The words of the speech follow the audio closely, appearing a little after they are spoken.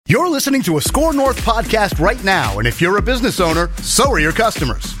You're listening to a Score North podcast right now, and if you're a business owner, so are your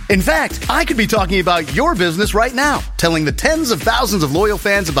customers. In fact, I could be talking about your business right now, telling the tens of thousands of loyal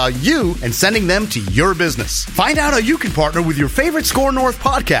fans about you and sending them to your business. Find out how you can partner with your favorite Score North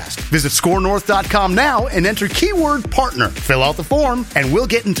podcast. Visit scorenorth.com now and enter keyword partner. Fill out the form, and we'll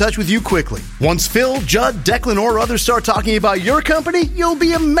get in touch with you quickly. Once Phil, Judd, Declan, or others start talking about your company, you'll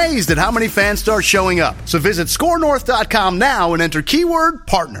be amazed at how many fans start showing up. So visit scorenorth.com now and enter keyword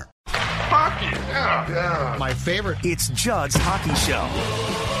partner. Hockey, yeah. My favorite. It's Judd's Hockey Show.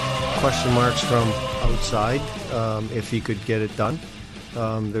 Question marks from outside, if he could get it done.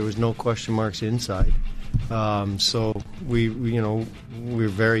 There was no question marks inside. So we're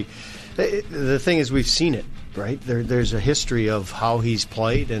very. The thing is, we've seen it, right? There's a history of how he's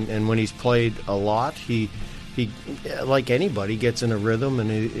played, and when he's played a lot, he like anybody gets in a rhythm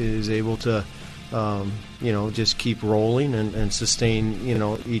and is able to. Just keep rolling and sustain,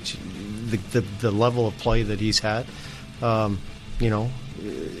 the level of play that he's had.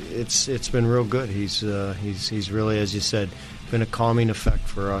 It's been real good. He's really, as you said, been a calming effect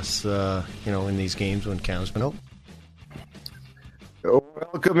for us, in these games when Cam's been out.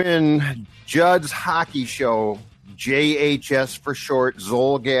 Welcome in Judd's Hockey Show, JHS for short,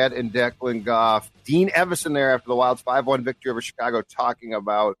 Zolgad and Declan Goff. Dean Evason there after the Wild's 5-1 victory over Chicago talking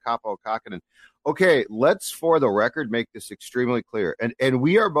about Kaapo Kähkönen. Okay, let's, for the record, make this extremely clear. And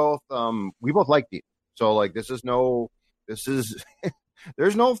we are both, we both like Dean. So,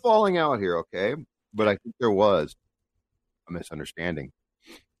 there's no falling out here, okay? But I think there was a misunderstanding.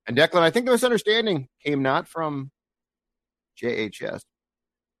 And Declan, I think the misunderstanding came not from JHS,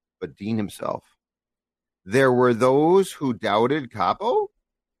 but Dean himself. There were those who doubted Kaapo.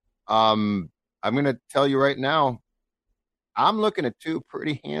 I'm going to tell you right now, I'm looking at two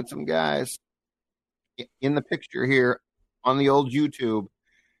pretty handsome guys in the picture here on the old YouTube.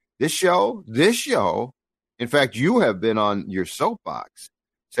 This show, in fact, you have been on your soapbox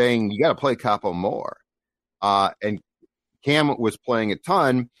saying you got to play Kaapo more. And Cam was playing a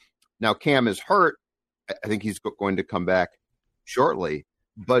ton. Now Cam is hurt. I think he's going to come back shortly.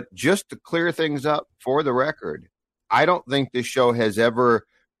 But just to clear things up for the record, I don't think this show has ever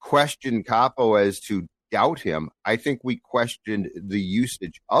questioned Kaapo as to doubt him. I think we questioned the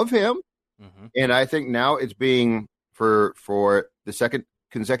usage of him. Mm-hmm. And I think now it's being, for the second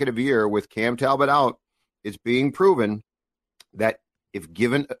consecutive year with Cam Talbot out, it's being proven that if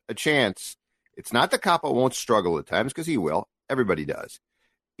given a chance, it's not that Kaapo won't struggle at times, because he will. Everybody does.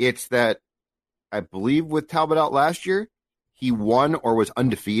 It's that I believe with Talbot out last year, he won or was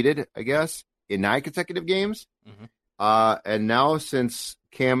undefeated, I guess, in 9 consecutive games. Mm-hmm. And now since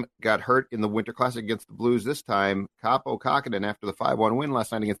Cam got hurt in the Winter Classic against the Blues this time, Kaapo Kähkönen, after the 5-1 win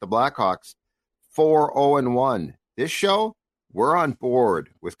last night against the Blackhawks, 4-0-1. This show, we're on board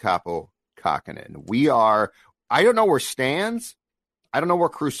with Kaapo Kähkönen. We are, I don't know where Stans, I don't know where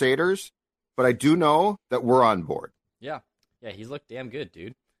Crusaders, but I do know that we're on board. Yeah, he's looked damn good,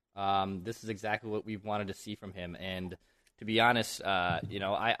 dude. This is exactly what we've wanted to see from him, and to be honest, I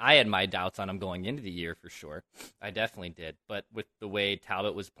had my doubts on him going into the year for sure. I definitely did. But with the way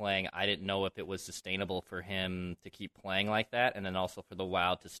Talbot was playing, I didn't know if it was sustainable for him to keep playing like that, and then also for the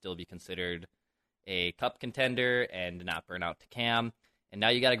Wild to still be considered a cup contender and not burn out to Cam. And now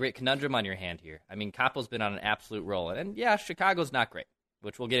you got a great conundrum on your hand here. I mean, Kaapo's been on an absolute roll. And yeah, Chicago's not great,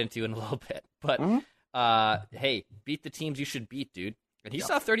 which we'll get into in a little bit. But, hey, beat the teams you should beat, dude. And he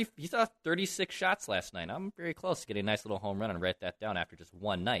saw 36 shots last night. I'm very close to getting a nice little home run and write that down after just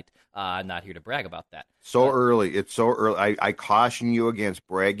one night. I'm not here to brag about that. Early. It's so early. I caution you against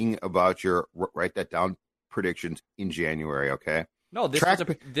bragging about your write that down predictions in January, okay? No,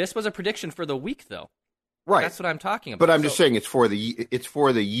 this was a prediction for the week, though. Right. That's what I'm talking about. But I'm just saying it's for the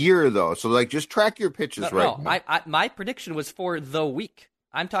year, though. So, just track your pitches right now. My prediction was for the week.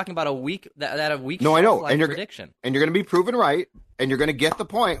 I'm talking about a week, that a week. No, I know. And you're prediction. And you're going to be proven right, and you're going to get the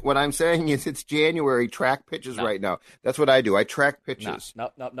point. What I'm saying is it's January. Track pitches right now. That's what I do. I track pitches.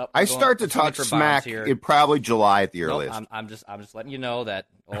 No. I start to talk smack in probably July at the earliest. I'm just letting you know that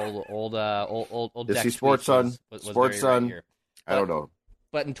old Is he Sports Sun? Sports Sun? Right, I don't know.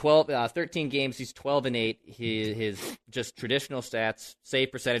 But in 13 games, he's 12-8. His just traditional stats, save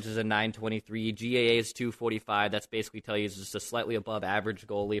percentage is a .923, GAA is .245. That's basically tell you he's just a slightly above average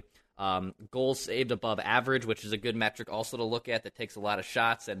goalie. Goals saved above average, which is a good metric also to look at that takes a lot of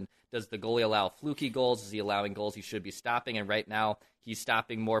shots. And does the goalie allow fluky goals? Is he allowing goals he should be stopping? And right now, he's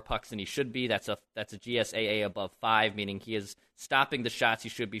stopping more pucks than he should be. That's a GSAA above 5, meaning he is stopping the shots he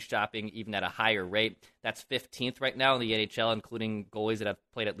should be stopping even at a higher rate. That's 15th right now in the NHL, including goalies that have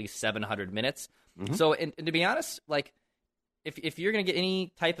played at least 700 minutes. Mm-hmm. So, and to be honest, if you're going to get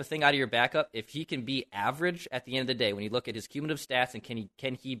any type of thing out of your backup, if he can be average at the end of the day, when you look at his cumulative stats and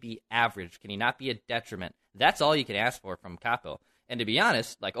can he be average, can he not be a detriment? That's all you can ask for from Capo. And to be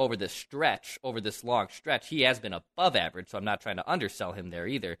honest, like over this long stretch, he has been above average, so I'm not trying to undersell him there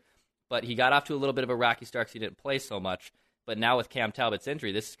either. But he got off to a little bit of a rocky start because he didn't play so much. But now with Cam Talbot's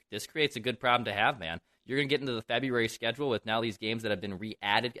injury, this creates a good problem to have, man. You're going to get into the February schedule with now these games that have been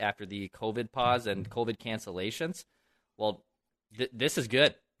re-added after the COVID pause and COVID cancellations. Well, this is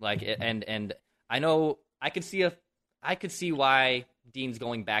good. Like, and I know I could see why Dean's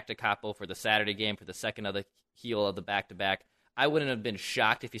going back to Capo for the Saturday game for the second of the heel of the back-to-back. I wouldn't have been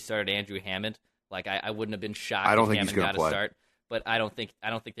shocked if he started Andrew Hammond. Like, I wouldn't have been shocked I don't if think Hammond he's going got to play. a start. But I don't think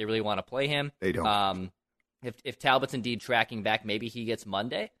they really want to play him. They don't. If Talbot's indeed tracking back, maybe he gets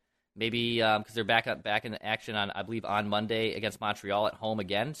Monday. Maybe because they're back in action on Monday against Montreal at home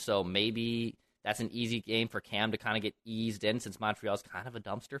again. So maybe that's an easy game for Cam to kind of get eased in since Montreal's kind of a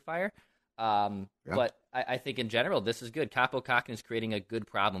dumpster fire. But I think in general this is good. Capo Cacan is creating a good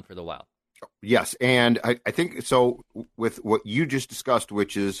problem for the Wild. Yes, and I think so with what you just discussed,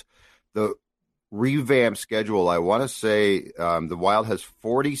 which is the revamped schedule. I want to say the Wild has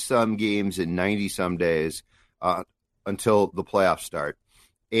 40-some games in 90-some days until the playoffs start.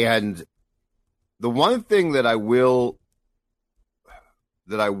 And the one thing that I will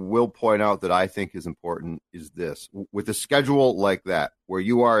point out that I think is important is this. With a schedule like that, where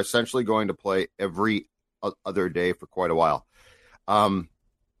you are essentially going to play every other day for quite a while, I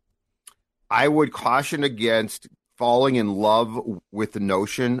would caution against falling in love with the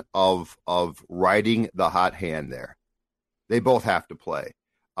notion of riding the hot hand there. They both have to play.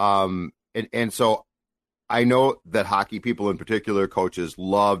 And so I know that hockey people in particular, coaches,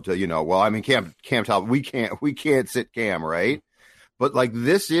 love to, Cam Talbot, we can't sit Cam, right? But like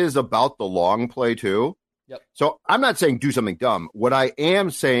this is about the long play too. Yep. So I'm not saying do something dumb. What I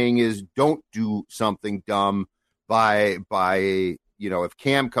am saying is don't do something dumb by if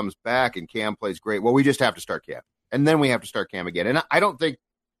Cam comes back and Cam plays great, well, we just have to start Cam. And then we have to start Cam again. And I don't think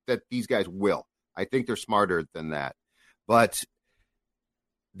that these guys will. I think they're smarter than that. But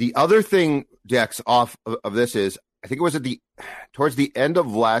the other thing, Dex, off of this is, I think it was towards the end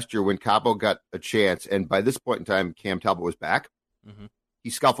of last year when Capo got a chance, and by this point in time, Cam Talbot was back. Mm-hmm. He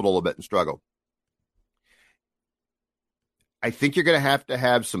scuffled a little bit and struggled. I think you're going to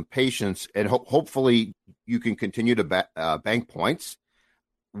have some patience, and hopefully you can continue to bank points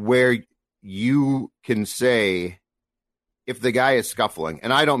where you can say, if the guy is scuffling,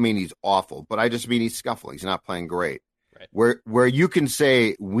 and I don't mean he's awful, but I just mean he's scuffling. He's not playing great. Right. Where you can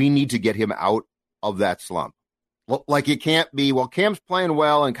say, we need to get him out of that slump. Well, like it can't be, well, Cam's playing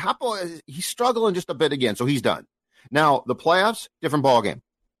well, and Capo, he's struggling just a bit again, so he's done. Now, the playoffs, different ballgame.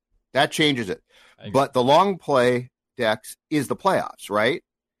 That changes it. But the long play, Dex, is the playoffs, right?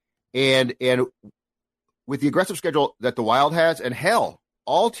 And with the aggressive schedule that the Wild has, and hell,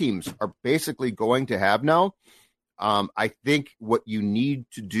 all teams are basically going to have now, I think what you need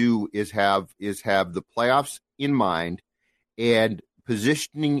to do is have the playoffs in mind and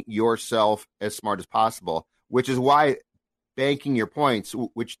positioning yourself as smart as possible, which is why banking your points,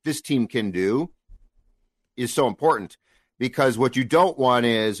 which this team can do, is so important. Because what you don't want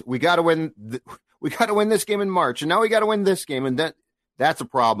is we got to win this game in March, and now we got to win this game, and that's a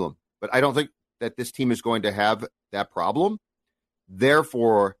problem. But I don't think that this team is going to have that problem.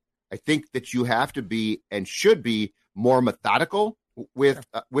 Therefore, I think that you have to be and should be more methodical with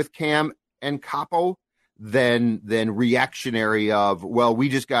Cam and Capo than reactionary of, well, we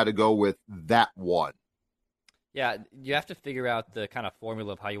just got to go with that one. Yeah, you have to figure out the kind of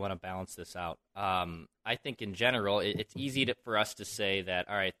formula of how you want to balance this out. I think in general, it's easy for us to say that,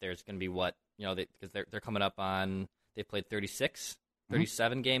 all right, there's going to be because they're coming up on, they played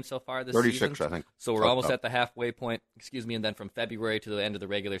 37 games so far this 36, season. I think. So we're almost at the halfway point, and then from February to the end of the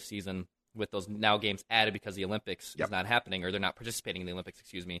regular season, with those now games added because the Olympics is not happening, or they're not participating in the Olympics,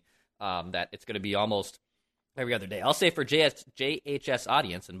 that it's going to be almost every other day. I'll say for JHS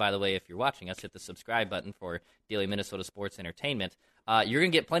audience, and by the way, if you're watching us, hit the subscribe button for Daily Minnesota Sports Entertainment. You're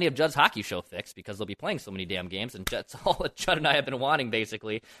going to get plenty of Judd's Hockey Show fix because they'll be playing so many damn games, and that's all that Judd and I have been wanting,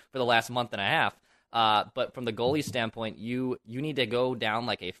 basically, for the last month and a half. But from the goalie standpoint, you need to go down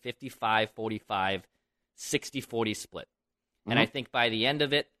like a 55-45, 60-40 split. And I think by the end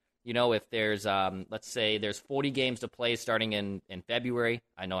of it, if there's, let's say there's 40 games to play starting in February.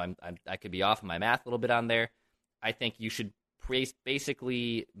 I know I could be off in my math a little bit on there. I think you should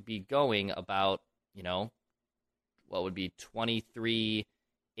basically be going about, what would be 23-18,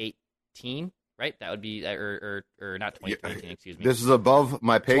 right? That would be or not 22-18, excuse me. This is above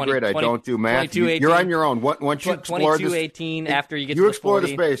my pay grade. I don't do math. You're on your own. Once you explore this, 22-18 after you get you to explore the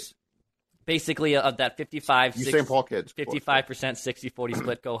the 40, space. basically of that 55, You St. Paul kids. 55%, 60-40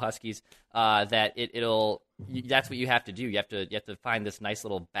 split, go Huskies. That that's what you have to do. You have to find this nice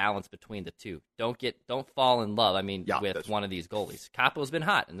little balance between the two. Don't fall in love. I mean, with one of these goalies. Capo's been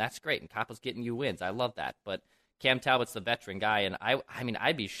hot, and that's great, and Capo's getting you wins. I love that, but Cam Talbot's the veteran guy, and I mean,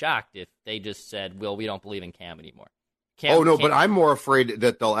 I'd be shocked if they just said, "Well, we don't believe in Cam anymore." But I'm more afraid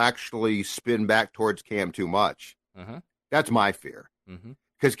that they'll actually spin back towards Cam too much. That's my fear.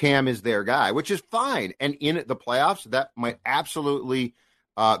 Because Cam is their guy, which is fine. And in the playoffs, that might absolutely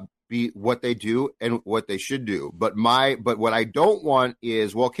be what they do and what they should do. But what I don't want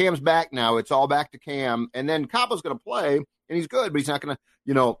is, well, Cam's back now. It's all back to Cam. And then Capo's going to play, and he's good, but he's not going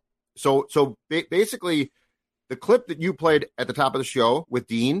to, So basically, the clip that you played at the top of the show with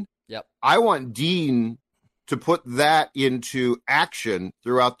Dean, I want Dean to put that into action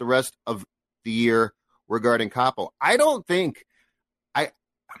throughout the rest of the year regarding Capo. I don't think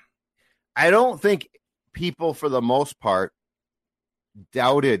people, for the most part,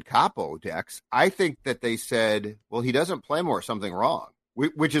 doubted Capo, Dex. I think that they said, well, he doesn't play more, something wrong,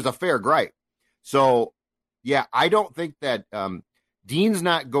 which is a fair gripe. So, yeah, I don't think that Dean's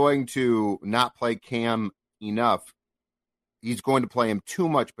not going to not play Cam enough. He's going to play him too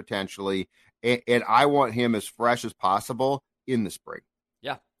much potentially, and I want him as fresh as possible in the spring.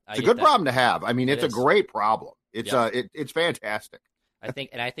 Yeah, it's a good problem to have. I mean, it's a great problem. It's fantastic. I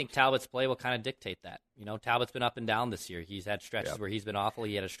think Talbot's play will kind of dictate that. Talbot's been up and down this year. He's had stretches where he's been awful.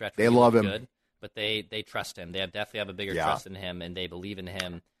 He had a stretch where they he love was him. Good, but they trust him. They definitely have a bigger trust in him, and they believe in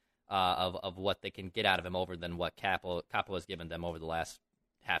him of what they can get out of him over than what Capo has given them over the last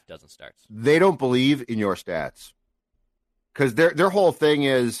half dozen starts. They don't believe in your stats because their whole thing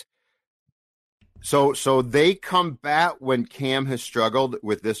is so they combat when Cam has struggled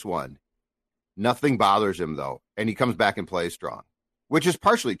with this one. Nothing bothers him though, and he comes back and plays strong. Which is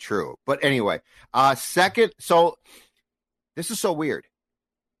partially true. But anyway, second, so this is so weird.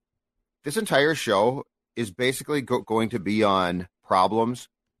 This entire show is basically going to be on problems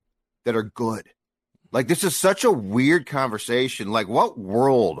that are good. Like, this is such a weird conversation. Like, what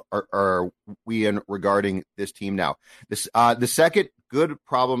world are we in regarding this team now? The second good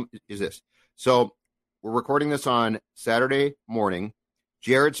problem is this. So we're recording this on Saturday morning.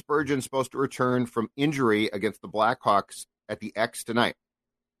 Jared Spurgeon's supposed to return from injury against the Blackhawks at the X tonight.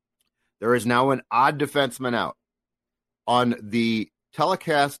 There is now an odd defenseman out. On the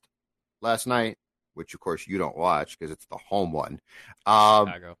telecast last night, which of course you don't watch because it's the home one.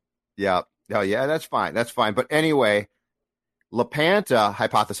 Chicago. Yeah. Oh, yeah, that's fine. That's fine. But anyway, LaPanta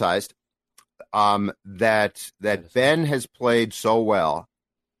hypothesized that Ben has played so well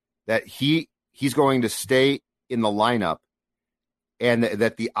that he's going to stay in the lineup, and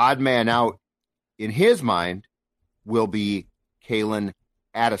that the odd man out in his mind will be Calen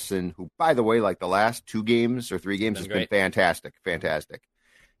Addison, who, by the way, like the last 2 games or 3 games has been fantastic.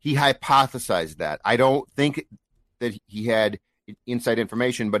 He hypothesized that. I don't think that he had inside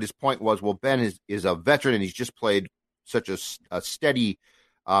information, but his point was, well, Ben is a veteran and he's just played such a steady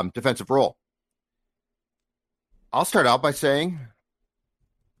defensive role. I'll start out by saying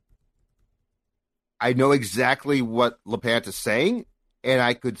I know exactly what LaPanta's saying, and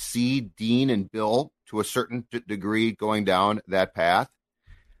I could see Dean and Bill to a certain degree going down that path.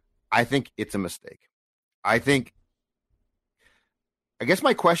 I think it's a mistake. I guess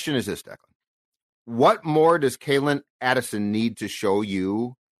my question is this, Declan. What more does Calen Addison need to show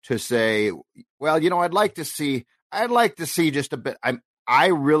you to say, well, I'd like to see just a bit. I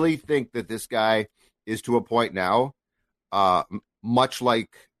really think that this guy is to a point now, much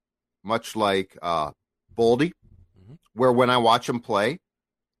like Boldy, where when I watch him play,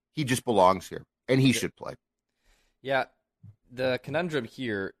 he just belongs here, and he should play. Yeah, the conundrum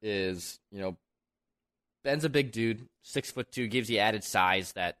here is, Ben's a big dude, 6'2", gives you added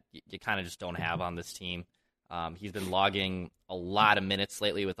size that you kind of just don't have on this team. He's been logging a lot of minutes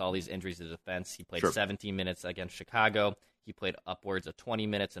lately with all these injuries to defense. He played 17 minutes against Chicago. He played upwards of 20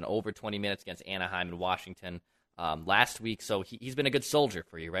 minutes and over 20 minutes against Anaheim and Washington last week. So he's been a good soldier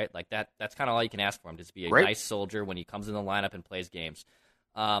for you, right? Like that's kind of all you can ask for him, just be a nice soldier when he comes in the lineup and plays games.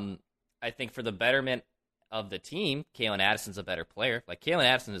 I think for the betterment of the team, Calen Addison's a better player. Like, Calen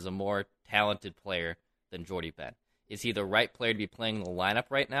Addison is a more talented player than Jordy Ben. Is he the right player to be playing in the lineup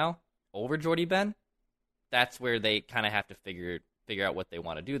right now over Jordy Ben? That's where they kind of have to figure out what they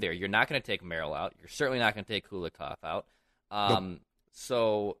want to do there. You're not going to take Merrill out. You're certainly not going to take Kulikov out. Nope.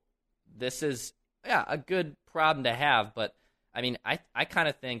 So this is, a good problem to have. But, I mean, I kind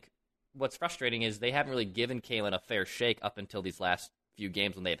of think what's frustrating is they haven't really given Kalen a fair shake up until these last few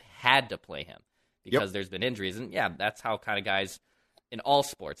games when they've had to play him because there's been injuries. And, yeah, that's how kind of guys in all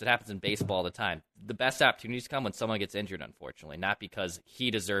sports. It happens in baseball all the time. The best opportunities come when someone gets injured, unfortunately, not because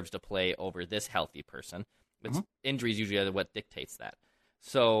he deserves to play over this healthy person. It's injuries usually are what dictates that.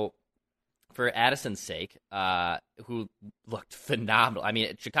 So for Addison's sake, who looked phenomenal. I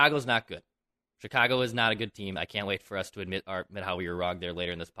mean, Chicago's not good. Chicago is not a good team. I can't wait for us to admit how we were wrong there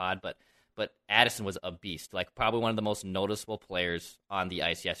later in this pod. But Addison was a beast. Like, probably one of the most noticeable players on the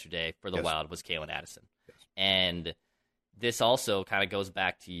ice yesterday for the Wild was Calen Addison. Yes. And this also kind of goes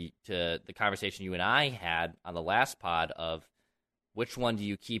back to the conversation you and I had on the last pod of which one do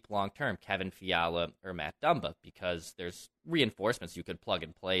you keep long-term, Kevin Fiala or Matt Dumba? Because there's reinforcements you could plug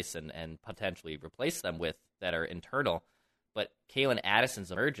in place and potentially replace them with that are internal. But Calen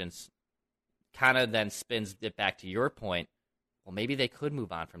Addison's emergence kind of then spins it back to your point. Well, maybe they could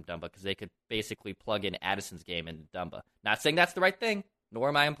move on from Dumba because they could basically plug in Addison's game into Dumba. Not saying that's the right thing, nor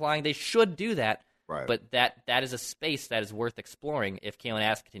am I implying they should do that. Right. But that is a space that is worth exploring if Calen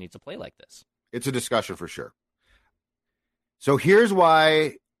Addison continues to play like this. It's a discussion for sure. So here's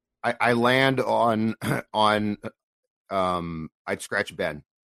why I land on I'd scratch Ben.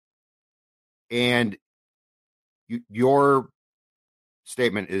 And your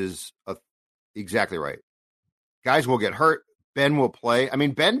statement is exactly right. Guys will get hurt. Ben will play. I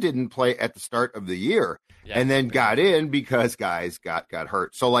mean, Ben didn't play at the start of the year and then got in because guys got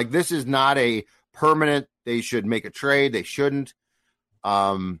hurt. So, like, this is not a permanent, they should make a trade. They shouldn't.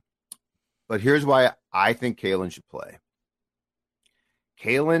 But here's why I think Calen should play.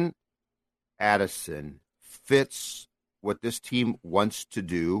 Calen Addison fits what this team wants to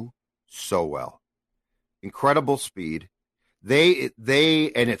do so well. Incredible speed. They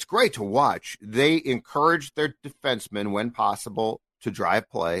and it's great to watch. They encourage their defensemen when possible to drive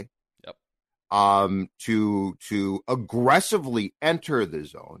play. Yep. To aggressively enter the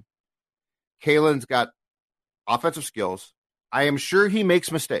zone. Calen's got offensive skills. I am sure he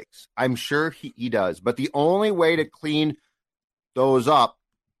makes mistakes. I'm sure he does. But the only way to clean those up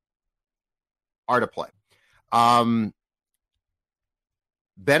are to play. Ben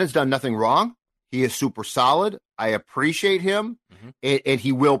has done nothing wrong. He is super solid. I appreciate him, and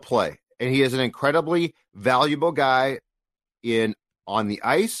he will play. And he is an incredibly valuable guy on the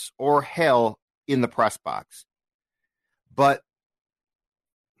ice or hell in the press box. But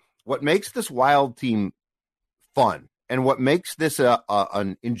what makes this Wild team fun and what makes this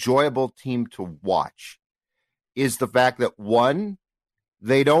an enjoyable team to watch is the fact that, one,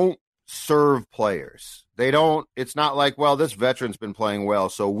 they don't serve players. It's not like, well, this veteran's been playing well,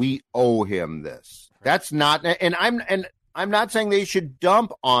 so we owe him this. That's not, and I'm not saying they should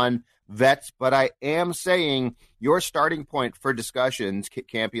dump on vets, but I am saying your starting point for discussions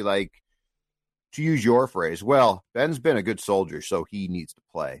can't be like, to use your phrase, well, Ben's been a good soldier, so he needs to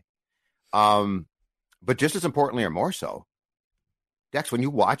play. But just as importantly, or more so, Dex, when you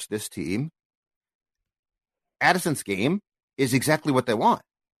watch this team, Addison's game is exactly what they want.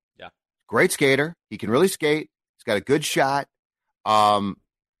 Yeah. Great skater. He can really skate. He's got a good shot.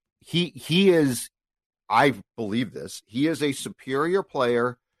 He is, I believe this, he is a superior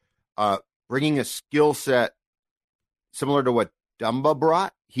player, bringing a skill set similar to what Dumba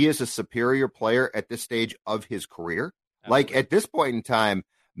brought. He is a superior player at this stage of his career. Absolutely. Like, at this point in time,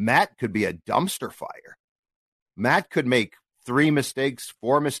 Matt could be a dumpster fire. Matt could make 4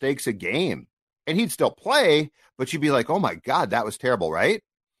 mistakes a game, and he'd still play, but you'd be like, oh my God, that was terrible, right?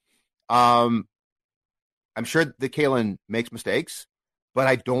 I'm sure that Calen makes mistakes, but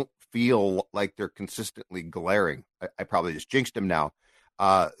I don't feel like they're consistently glaring. I probably just jinxed him now.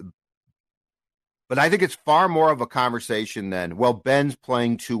 But I think it's far more of a conversation than, well, Ben's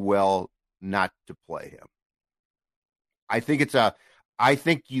playing too well not to play him. I think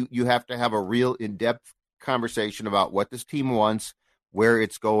you have to have a real in-depth conversation about what this team wants, where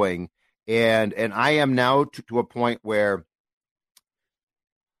it's going. And I am now to a point where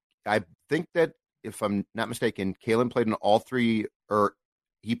I think that, if I'm not mistaken, Calen played in all 3, or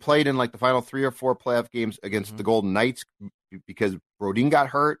he played in like the final 3 or 4 playoff games against the Golden Knights because Brodin got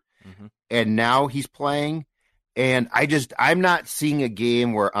hurt. And now he's playing. And I'm not seeing a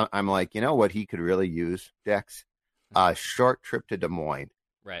game where I'm like, you know what he could really use, Dex? A short trip to Des Moines.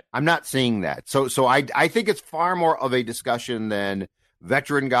 Right. I'm not seeing that. So I think it's far more of a discussion than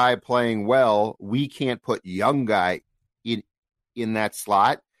veteran guy playing well. We can't put young guy in that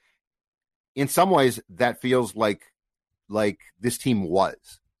slot. In some ways, that feels like this team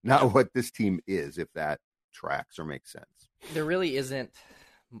was, not what this team is, if that tracks or makes sense. There really isn't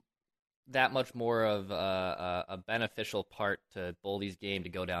that much more of a beneficial part to Boldy's game to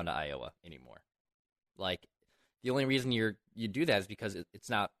go down to Iowa anymore. Like, the only reason you do that is because it's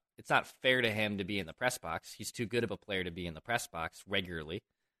not fair to him to be in the press box. He's too good of a player to be in the press box regularly.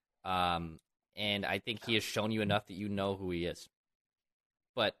 And I think he has shown you enough that you know who he is.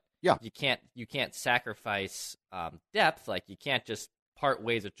 But yeah, you can't sacrifice depth. Like, you can't just part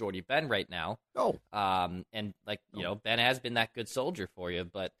ways with Jordy Ben right now. No. And Ben has been that good soldier for you,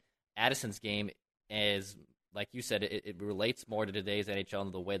 but Addison's game is, like you said, it relates more to today's NHL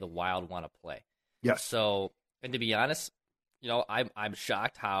and the way the Wild want to play. Yes. So, and to be honest, I'm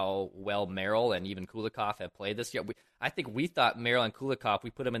shocked how well Merrill and even Kulikov have played this year. I think we thought Merrill and Kulikov, we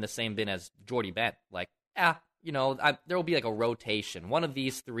put them in the same bin as Jordy Ben. Like, there will be like a rotation. One of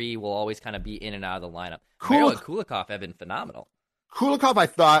these three will always kind of be in and out of the lineup. Merrill and Kulikov have been phenomenal. Kulikov, I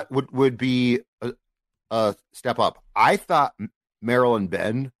thought, would be a step up. I thought Merrill and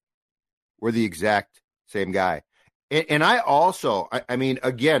Ben were the exact same guy. And I also, I mean,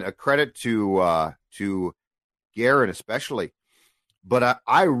 again, a credit to Guerin especially, but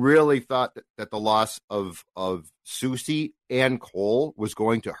I really thought that the loss of Soucy and Cole was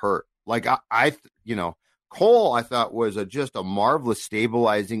going to hurt. Like, Cole, I thought, was just a marvelous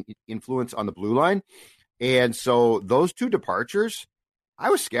stabilizing influence on the blue line. And so those two departures,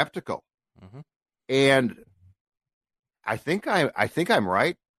 I was skeptical. Mm-hmm. And I think I'm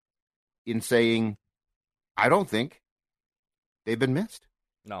right in saying I don't think they've been missed.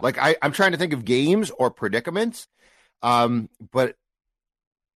 No. Like, I'm trying to think of games or predicaments, but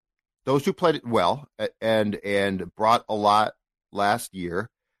those two played well and brought a lot last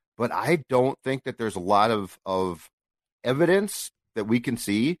year. But I don't think that there's a lot of evidence that we can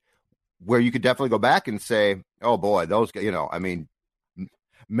see where you could definitely go back and say, oh boy, those guys, I mean,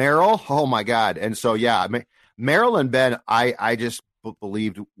 Merrill, oh my God. And so, yeah, Merrill and Ben, I just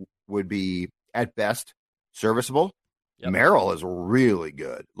believed would be at best serviceable. Yep. Merrill is really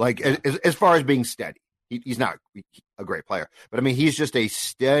good. Like, as far as being steady, he's not a great player, but I mean, he's just a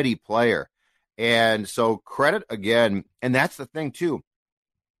steady player. And so credit again. And that's the thing too.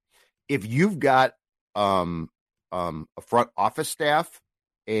 If you've got a front office staff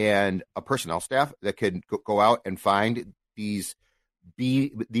and a personnel staff that can go out and find these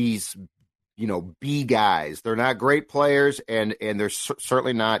B guys, they're not great players, and they're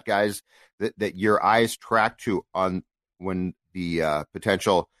certainly not guys that your eyes track to on when the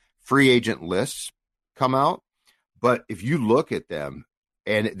potential free agent lists come out. But if you look at them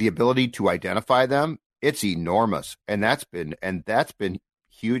and the ability to identify them, it's enormous, and that's been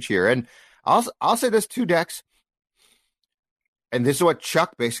huge here. And I'll say this too, Dex, and this is what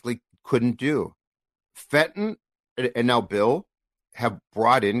Chuck basically couldn't do. Fenton and now Bill have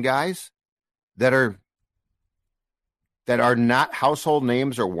brought in guys that are not household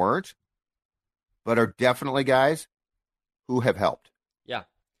names or weren't, but are definitely guys who have helped. Yeah.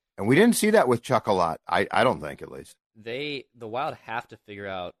 And we didn't see that with Chuck a lot. I don't think, at least. The Wild have to figure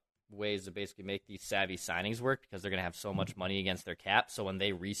out ways to basically make these savvy signings work, because they're going to have so much money against their cap. So when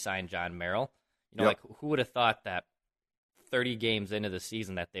they re-sign John Merrill, like, who would have thought that 30 games into the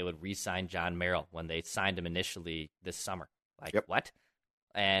season that they would re-sign John Merrill when they signed him initially this summer? Like, what?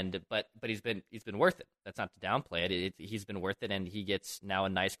 And but he's been worth it. That's not to downplay it. He's been worth it, and he gets now a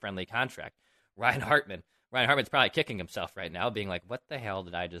nice friendly contract. Ryan Hartman's probably kicking himself right now, being like, what the hell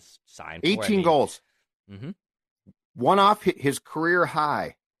did I just sign for? 18 goals. Mm-hmm. One off his career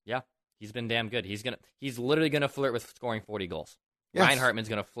high. Yeah, he's been damn good. He's literally gonna flirt with scoring 40 goals. Yes. Ryan Hartman's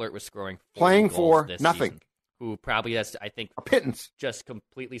gonna flirt with scoring 40 playing goals for this nothing. Season, who probably has, I think, a pittance. Just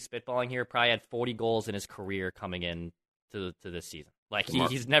completely spitballing here, probably had 40 goals in his career coming in to this season. Like,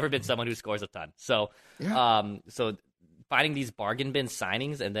 he's never been someone who scores a ton. So, so finding these bargain bin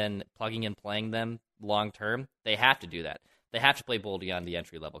signings and then plugging and playing them long term, they have to do that. They have to play Boldy on the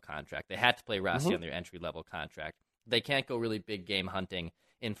entry level contract. They have to play Rossi on their entry level contract. They can't go really big game hunting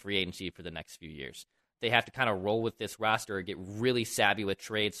in free agency for the next few years. They have to kind of roll with this roster or get really savvy with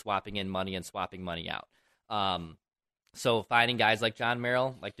trades, swapping in money and swapping money out. So finding guys like John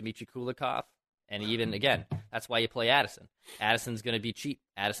Merrill, like Dmitry Kulikov, and even, again, that's why you play Addison. Addison's going to be cheap.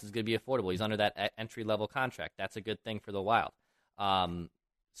 Addison's going to be affordable. He's under that entry-level contract. That's a good thing for the Wild.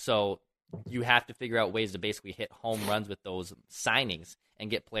 So you have to figure out ways to basically hit home runs with those signings and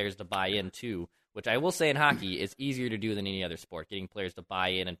get players to buy in too, which I will say in hockey is easier to do than any other sport, getting players to buy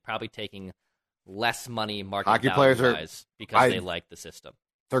in and probably taking less money market value-wise because they like the system.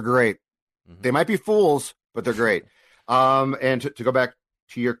 They're great. Mm-hmm. They might be fools, but they're great. And to go back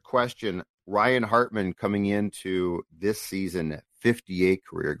to your question, Ryan Hartman coming into this season, 58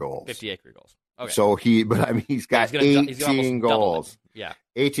 career goals. 58 career goals. Okay. So he's got 18 goals. Yeah.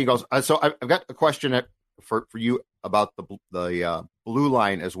 18 goals. So I've got a question for you about the blue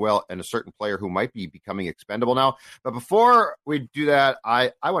line as well, and a certain player who might be becoming expendable now. But before we do that,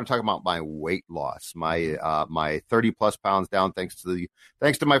 I want to talk about my weight loss, my 30 plus pounds down, thanks to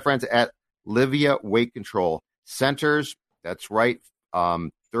my friends at Livia Weight Control Centers. That's right.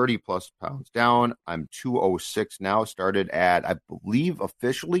 30 plus pounds down. I'm 206 now. Started at, I believe,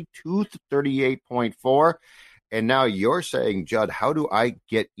 officially 238.4. And now you're saying, Judd, how do I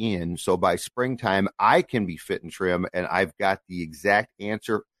get in so by springtime I can be fit and trim? And I've got the exact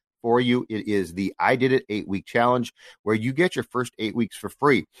answer for you. It is the I Did It 8-week challenge, where you get your first 8 weeks for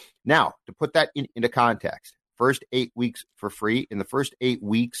free. Now, to put that into context, first 8 weeks for free. In the first 8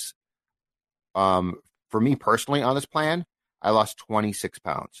 weeks, for me personally on this plan, I lost 26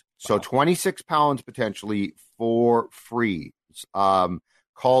 pounds. So 26 pounds potentially for free.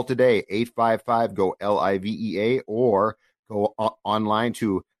 Call today, 855-GO-LIVEA, or go online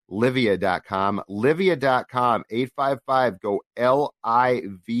to Livia.com. Livia.com,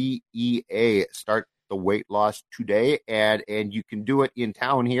 855-GO-LIVEA. Start the weight loss today, and you can do it in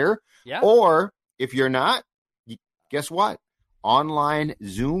town here. Yeah. Or if you're not, guess what? Online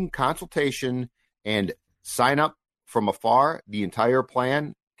Zoom consultation and sign up from afar. The entire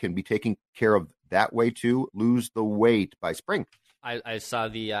plan can be taken care of that way too. Lose the weight by spring. I saw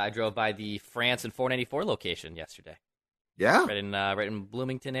I drove by the France and 494 location yesterday. Yeah. Right in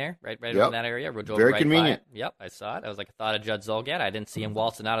Bloomington right Yep. in that area. Very convenient. Yep, I saw it. I was like, I thought of Judd Zolgad. I didn't see him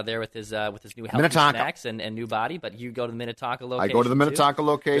waltzing out of there with his new healthy Minnetonka. snacks and new body, but you go to the Minnetonka location. I go to the Minnetonka too.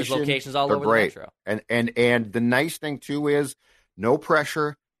 location. There's locations all They're over great. the metro. And the nice thing too is no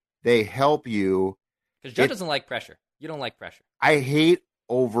pressure. They help you. Because Judd doesn't like pressure. You don't like pressure. I hate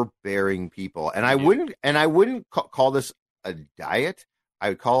overbearing people, and I wouldn't call this a diet. I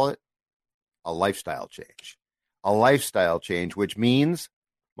would call it a lifestyle change. A lifestyle change, which means,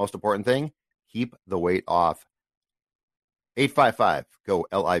 most important thing, keep the weight off.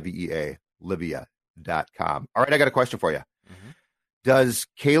 855-GO-LIVEA, Livia.com. All right, I got a question for you. Mm-hmm. Does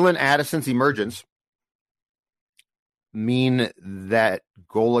Calen Addison's emergence mean that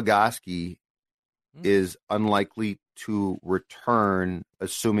Goligoski is unlikely to return,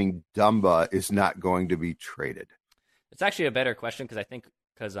 assuming Dumba is not going to be traded? It's actually a better question because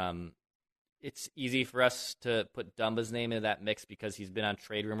it's easy for us to put Dumba's name into that mix because he's been on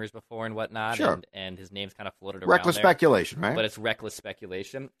trade rumors before and whatnot, sure. and his name's kind of floated around. Reckless speculation, right? But it's reckless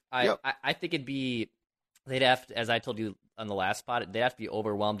speculation. Yep. I think they'd have to, as I told you on the last spot, they'd have to be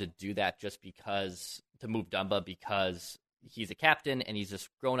overwhelmed to do that just to move Dumba because he's a captain and he's just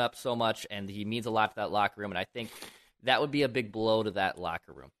grown up so much and he means a lot to that locker room. And I think that would be a big blow to that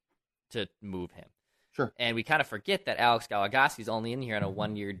locker room to move him. Sure. And we kind of forget that Alex Goligoski's only in here on a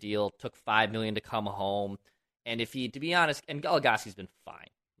one-year deal, took $5 million to come home. And to be honest, and Goligoski's been fine.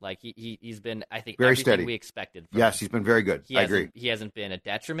 Like he's been, I think, very everything steady. We expected. Yes, he's been very good. I agree. He hasn't been a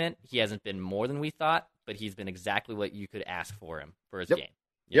detriment. He hasn't been more than we thought, but he's been exactly what you could ask for him for his game.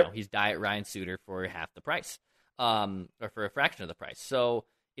 You know, he's Diet Ryan Suter for half the price, or for a fraction of the price. So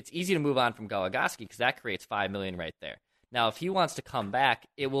it's easy to move on from Goligoski because that creates $5 million right there. Now, if he wants to come back,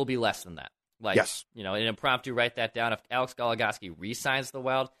 it will be less than that. Like, yes. You know, an impromptu, write that down. If Alex Goligoski re-signs the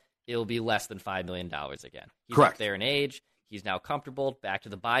Wild, it'll be less than $5 million again. He's correct. Up there in age. He's now comfortable. Back to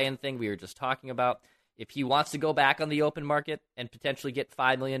the buy-in thing we were just talking about. If he wants to go back on the open market and potentially get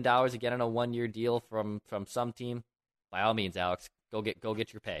 $5 million again on a one-year deal from some team, by all means, Alex, go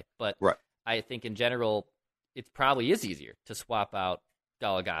get your pay. But right. I think in general, it probably is easier to swap out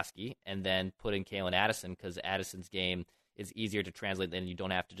Goligoski and then put in Calen Addison because Addison's game is easier to translate than you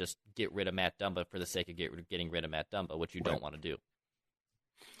don't have to just get rid of Matt Dumba for the sake of getting rid of Matt Dumba, which you don't want to do.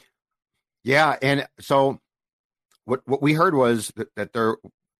 Yeah, and so what we heard was that there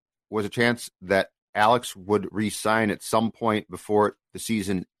was a chance that Alex would re-sign at some point before the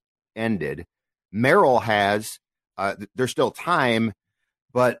season ended. Merrill has, there's still time,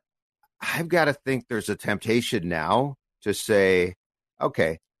 but I've got to think there's a temptation now to say,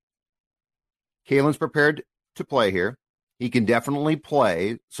 okay, Calen's prepared to play here. He can definitely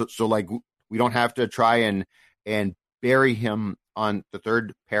play. So like we don't have to try and bury him on the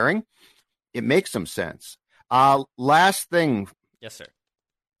third pairing. It makes some sense. Last thing. Yes, sir.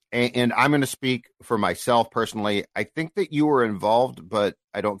 And I'm going to speak for myself personally. I think that you were involved, but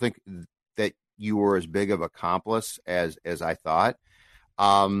I don't think that you were as big of an accomplice as I thought.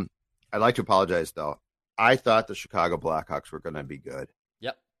 I'd like to apologize, though. I thought the Chicago Blackhawks were going to be good.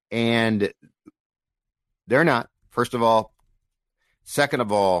 Yep. And they're not, first of all. Second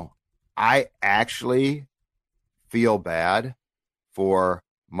of all, I actually feel bad for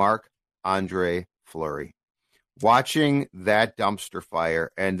Marc-Andre Fleury. watching that dumpster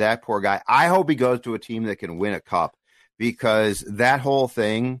fire and that poor guy. I hope he goes to a team that can win a cup, because that whole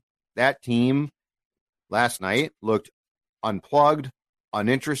thing, that team last night looked unplugged,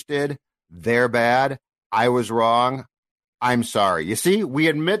 uninterested. They're bad. I was wrong. I'm sorry. You see, we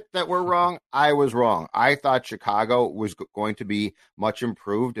admit that we're wrong. I was wrong. I thought Chicago was going to be much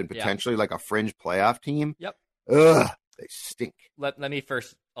improved and potentially like a fringe playoff team. Yep. Ugh, they stink. Let me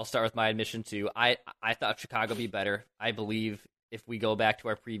first, I'll start with my admission too. I thought Chicago would be better. I believe if we go back to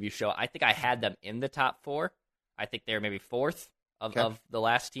our preview show, I think I had them in the top 4. I think they're maybe 4th of the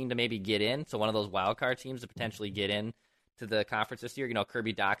last team to maybe get in. So one of those wild card teams to potentially get in to the conference this year. You know,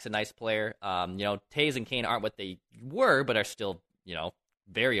 Kirby Doc's a nice player. You know, Taze and Kane aren't what they were, but are still, you know,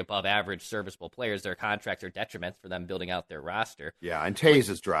 very above average serviceable players. Their contracts are detriments for them building out their roster. Yeah, and Taze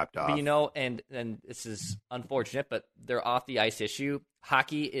has dropped off. But, you know, and this is unfortunate, but their off the ice issue.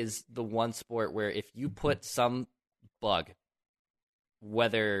 Hockey is the one sport where if you put some bug,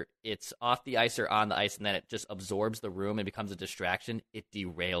 whether it's off the ice or on the ice, and then it just absorbs the room and becomes a distraction, it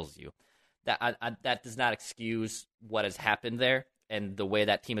derails you. That does not excuse what has happened there and the way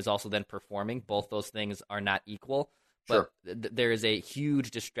that team is also then performing. Both those things are not equal. But there is a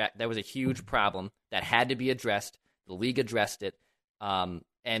huge there was a huge problem that had to be addressed. The league addressed it, and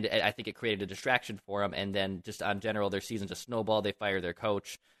I think it created a distraction for them. And then just on general, their season just snowballed. They fired their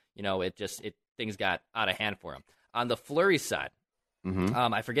coach. You know, things got out of hand for them. On the Fleury side,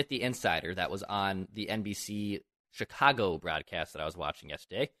 I forget the insider that was on the NBC Chicago broadcast that I was watching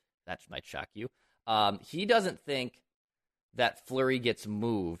yesterday. That might shock you. He doesn't think that Fleury gets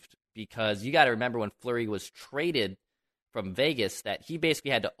moved because you got to remember when Fleury was traded from Vegas that he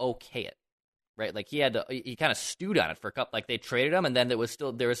basically had to okay it, right? Like he kind of stewed on it for a couple. Like they traded him, and then there was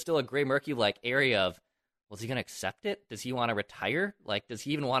still a gray murky like area of, was he going to accept it? Does he want to retire? Like, does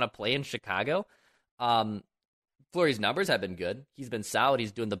he even want to play in Chicago? Fleury's numbers have been good. He's been solid.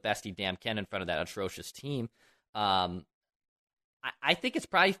 He's doing the best he damn can in front of that atrocious team. I think it's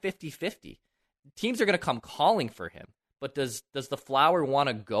probably 50-50. Teams are going to come calling for him, but does the Flower want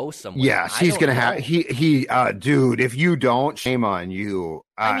to go somewhere? Yes, he's going to have dude, if you don't, shame on you.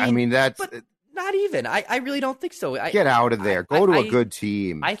 I mean that's but not even. I really don't think so. Get out of there. Go to a good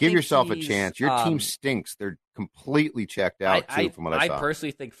team. Give yourself a chance. Your team stinks. They're completely checked out from what I saw. I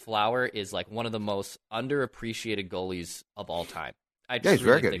personally think Flower is like one of the most underappreciated goalies of all time. I just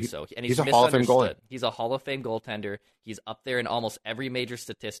really think so. And he's a Hall of Fame goalie. He's a Hall of Fame goaltender. He's up there in almost every major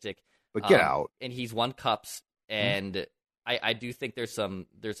statistic. But get out. And he's won cups. And I do think there's a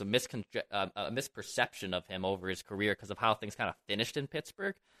misperception of him over his career because of how things kind of finished in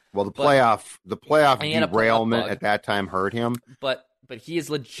Pittsburgh. Well, the playoff derailment at that time hurt him. But he is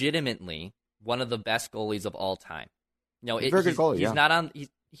legitimately one of the best goalies of all time. You know, he's a very good goalie.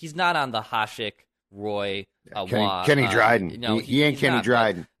 He's not on the Hasek, Roy, Kenny Dryden. No, he ain't Kenny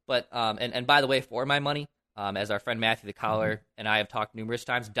Dryden. But and by the way, for my money, as our friend Matthew the Caller and I have talked numerous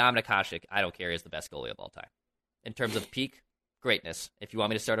times, Dominik Hasek, I don't care, is the best goalie of all time in terms of peak greatness. If you want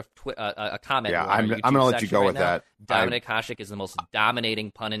me to start a comment, I'm going to let you go with that. Dominik Hasek is the most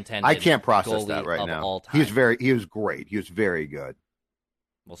dominating, pun intended. I can't process that right now. All time. He was great. He was very good.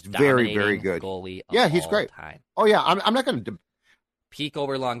 Most very, very good goalie. He's great. Time. Oh yeah, I'm not going to peak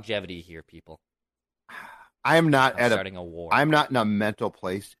over longevity here, people. I'm not starting a war. I'm not in a mental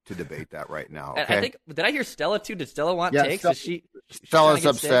place to debate that right now. Okay? I think, did I hear Stella too? Did Stella want takes? Stella's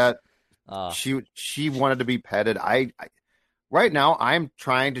upset. She wanted to be petted. I right now I'm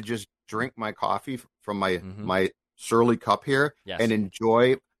trying to just drink my coffee from my surly cup here and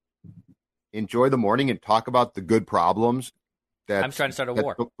enjoy the morning and talk about the good problems that I'm trying to start a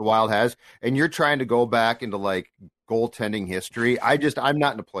war. The Wild has, and you're trying to go back into like goaltending history. I'm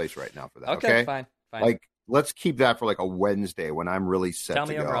not in a place right now for that. Okay, fine. Like, let's keep that for like a Wednesday when I'm really set. Tell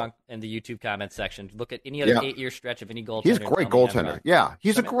me I'm wrong in the YouTube comment section. Look at any other 8-year stretch of any goaltender. He's a great goaltender. Yeah,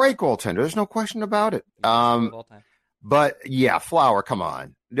 he's a great goaltender. There's no question about it. But yeah, Flower, come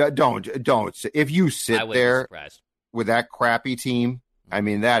on, don't. If you sit there with that crappy team, I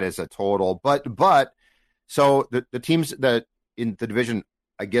mean that is a total. But so the teams that in the division,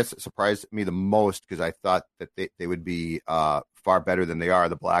 I guess it surprised me the most because I thought that they would be far better than they are,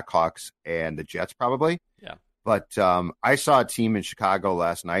 the Blackhawks and the Jets probably. Yeah. But I saw a team in Chicago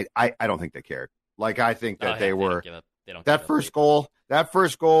last night. I don't think they cared. Like, I think that they were – that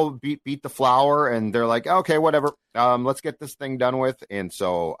first goal beat the Flower, and they're like, okay, whatever. Let's get this thing done with. And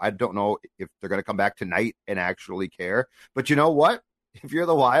so I don't know if they're going to come back tonight and actually care. But you know what? If you're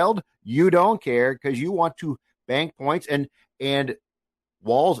the Wild, you don't care because you want to bank points. And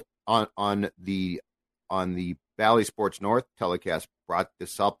Walls on the Bally Sports North telecast brought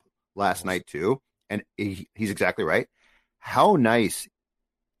this up last night too, and he's exactly right. How nice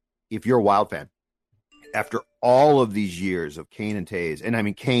if you're a Wild fan after all of these years of Kane and Taves, and I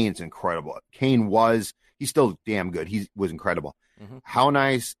mean, Kane's incredible. He's still damn good. He was incredible. Mm-hmm. How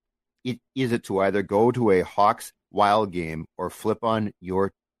nice is it to either go to a Hawks Wild game or flip on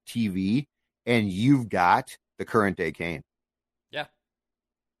your TV and you've got the current day Kane. Yeah.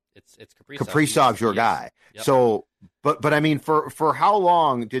 It's Kaprizov. Kaprizov's your guy. Yep. So, but I mean, for how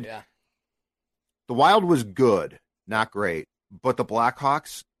long did the Wild was good, not great, but the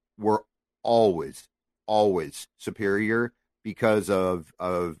Blackhawks were always superior because of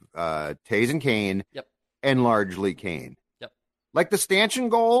Taves and Kane, and largely Kane. Yep. Like the Stanchion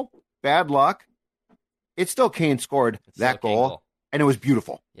goal, bad luck. It's still Kane scored that goal, and it was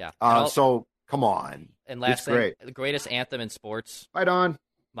beautiful. Yeah. So come on. And last thing, great. The greatest anthem in sports. Right on.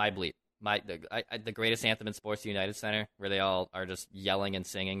 My bleep. The greatest anthem in sports, the United Center, where they all are just yelling and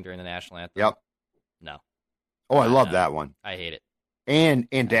singing during the national anthem. Yep. No. Oh, I love that one. I hate it. And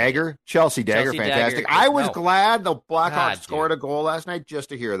Dagger, Chelsea Dagger, fantastic. I was glad the Blackhawks scored a goal last night just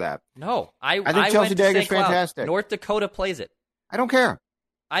to hear that. No, I think Chelsea Dagger's fantastic. North Dakota plays it. I don't care.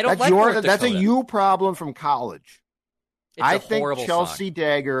 I don't like North Dakota. That's a you problem from college. I think Chelsea song.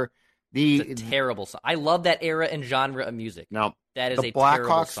 Dagger, it's a terrible song. I love that era and genre of music. No, that is a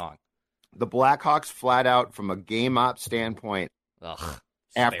terrible song. The Blackhawks, flat out, from a game op standpoint,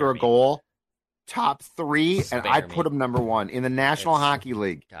 after a me. Goal, top 3, and I'd put them number 1 in the National Hockey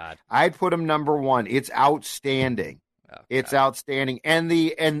League. God, I'd put them number 1. It's outstanding. It's outstanding, and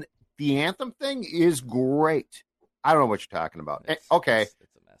the anthem thing is great. I don't know what you're talking about. Okay, it's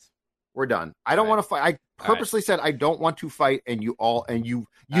a mess. We're done. I don't want to fight. I purposely said I don't want to fight, and you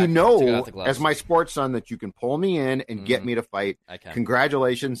as my sports son, that you can pull me in and get me to fight. I can.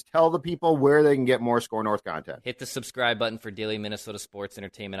 Congratulations. Tell the people where they can get more Score North content. Hit the subscribe button for daily Minnesota sports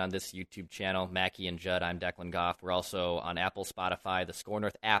entertainment on this YouTube channel. Mackie and Judd, I'm Declan Goff. We're also on Apple, Spotify. The Score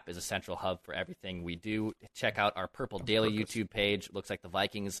North app is a central hub for everything we do. Check out our Purple Daily YouTube page. Looks like the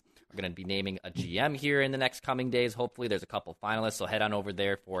Vikings are going to be naming a GM here in the next coming days. Hopefully there's a couple finalists, so head on over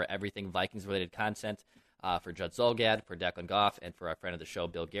there for everything Vikings-related content. For Judd Zolgad, for Declan Goff, and for our friend of the show,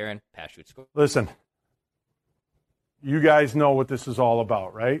 Bill Guerin, Pass Shoot Score. Listen, you guys know what this is all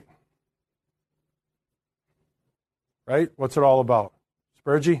about, right? Right? What's it all about?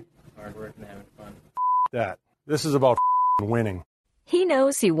 Spurgey? Hard work and having fun. That. This is about winning. He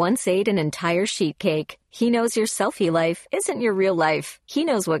knows you once ate an entire sheet cake. He knows your selfie life isn't your real life. He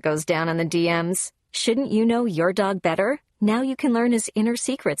knows what goes down on the DMs. Shouldn't you know your dog better? Now you can learn his inner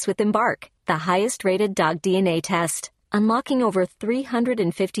secrets with Embark, the highest-rated dog DNA test. Unlocking over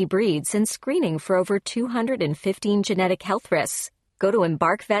 350 breeds and screening for over 215 genetic health risks. Go to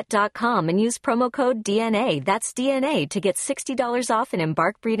EmbarkVet.com and use promo code DNA, that's DNA, to get $60 off an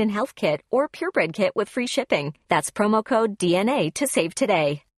Embark Breed and Health Kit or Purebred Kit with free shipping. That's promo code DNA to save today.